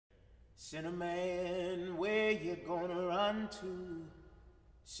Cinnamon, where you gonna run to?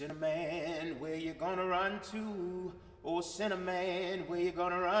 Cinnamon, where you gonna run to? Oh, Cinnamon, where you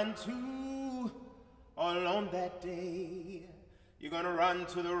gonna run to? All on that day, you're gonna run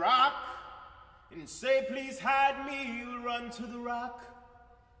to the rock and say, please hide me, you'll run to the rock.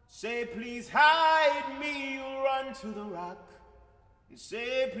 Say, please hide me, you'll run to the rock. And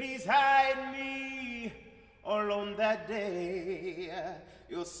say, please hide me. All on that day,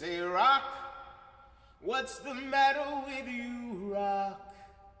 you'll say, rock, what's the matter with you, rock?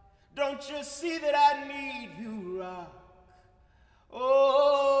 Don't you see that I need you, rock?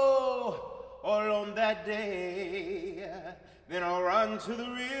 Oh, all on that day, then I'll run to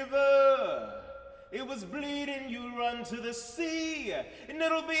the river. It was bleeding, you run to the sea, and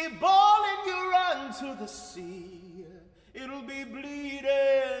it'll be boiling, you run to the sea. It'll be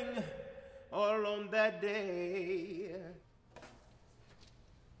bleeding all on that day.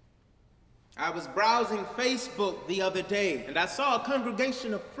 I was browsing Facebook the other day, and I saw a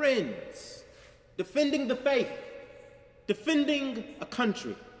congregation of friends defending the faith, defending a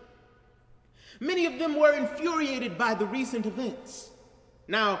country. Many of them were infuriated by the recent events.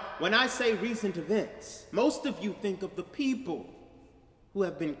 Now, when I say recent events, most of you think of the people who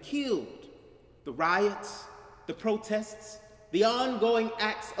have been killed, the riots, the protests, the ongoing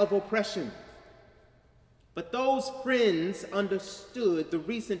acts of oppression. But those friends understood the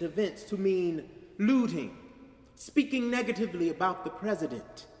recent events to mean looting, speaking negatively about the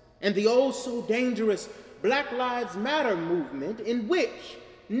president, and the oh so dangerous Black Lives Matter movement, in which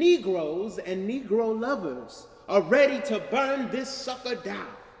Negroes and Negro lovers are ready to burn this sucker down.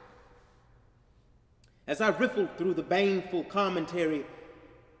 As I riffled through the baneful commentary,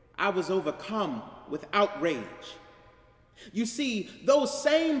 I was overcome with outrage. You see, those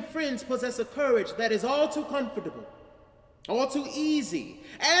same friends possess a courage that is all too comfortable, all too easy,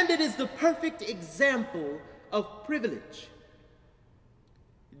 and it is the perfect example of privilege.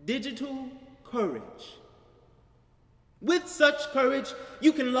 Digital courage. With such courage,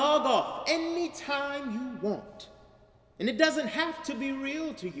 you can log off anytime you want. And it doesn't have to be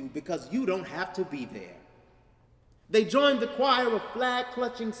real to you because you don't have to be there. They joined the choir of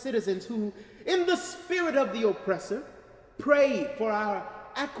flag-clutching citizens who, in the spirit of the oppressor, pray for our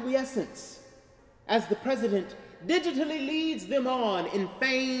acquiescence as the president digitally leads them on in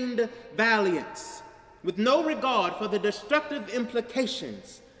feigned valiance, with no regard for the destructive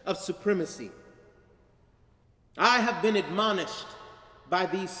implications of supremacy. I have been admonished by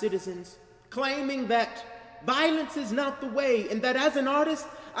these citizens, claiming that violence is not the way, and that as an artist,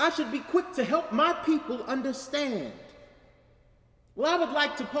 I should be quick to help my people understand. Well, I would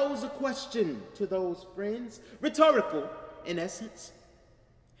like to pose a question to those friends, rhetorical in essence.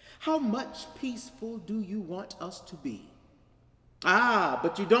 How much peaceful do you want us to be? Ah,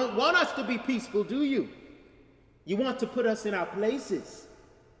 but you don't want us to be peaceful, do you? You want to put us in our places.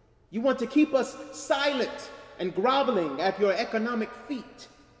 You want to keep us silent and groveling at your economic feet.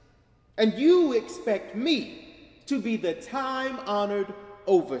 And you expect me to be the time-honored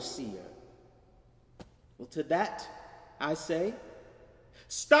overseer. Well, to that, I say,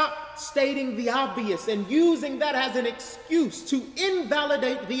 stop stating the obvious and using that as an excuse to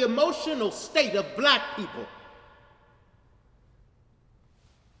invalidate the emotional state of Black people.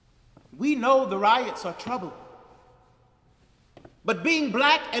 We know the riots are trouble. But being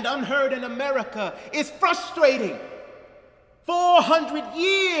Black and unheard in America is frustrating. 400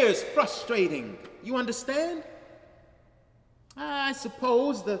 years frustrating. You understand? I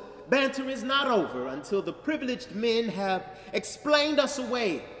suppose the banter is not over until the privileged men have explained us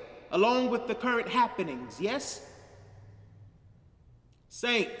away along with the current happenings, yes?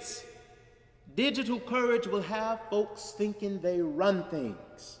 Saints, digital courage will have folks thinking they run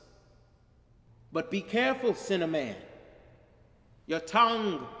things. But be careful, Cinnamon. Your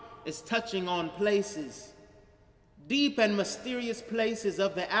tongue is touching on places, deep and mysterious places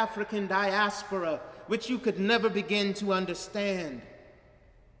of the African diaspora, which you could never begin to understand.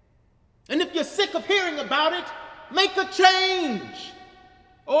 And if you're sick of hearing about it, make a change,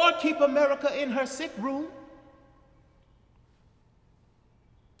 or keep America in her sick room.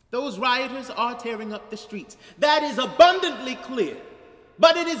 Those rioters are tearing up the streets. That is abundantly clear.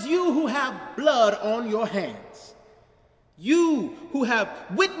 But it is you who have blood on your hands. You who have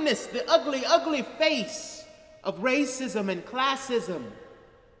witnessed the ugly, ugly face of racism and classism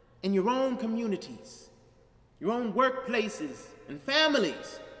in your own communities, your own workplaces and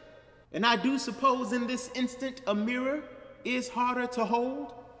families. And I do suppose in this instant a mirror is harder to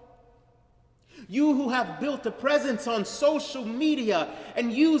hold. You who have built a presence on social media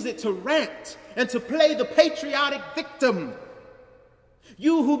and use it to rant and to play the patriotic victim.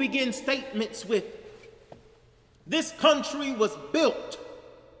 You who begin statements with, "This country was built,"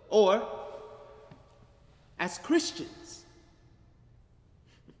 or, "As Christians."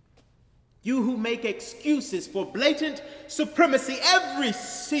 You who make excuses for blatant supremacy every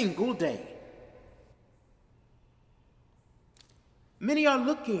single day. Many are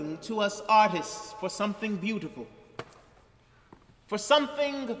looking to us artists for something beautiful, for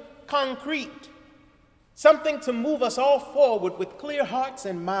something concrete, something to move us all forward with clear hearts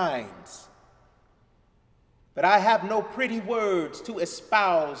and minds. But I have no pretty words to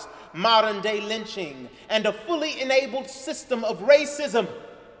espouse modern-day lynching and a fully enabled system of racism.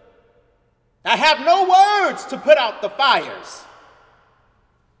 I have no words to put out the fires.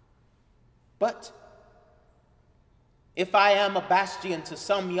 But if I am a bastion to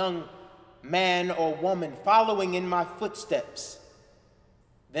some young man or woman following in my footsteps,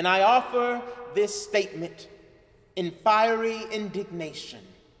 then I offer this statement in fiery indignation.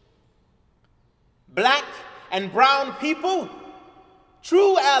 Black and brown people,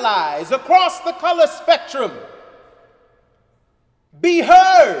 true allies across the color spectrum, be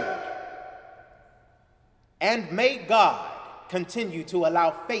heard. And may God continue to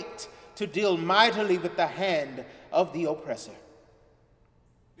allow fate to deal mightily with the hand of the oppressor.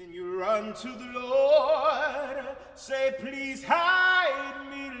 Then you run to the Lord, say, "Please hide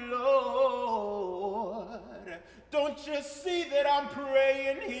me, Lord. Don't you see that I'm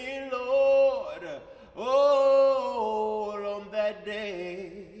praying here, Lord? Oh, on that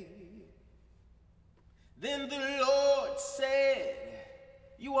day." Then the Lord said,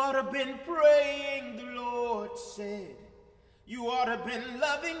 "You ought to have been praying," the Lord said. "You ought to have been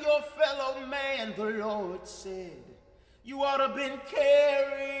loving your fellow man," the Lord said. "You ought to have been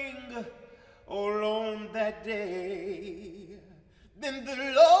caring all on that day." Then the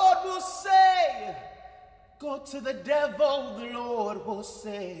Lord will say, "Go to the devil," the Lord will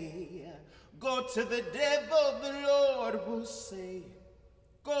say. "Go to the devil," the Lord will say.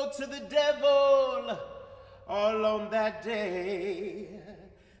 "Go to the devil all on that day."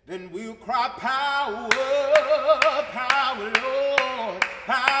 Then we'll cry, "Power, power, Lord,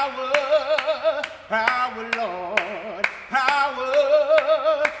 power, power, Lord,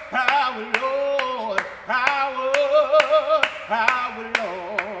 power, power, Lord, power, power, Lord."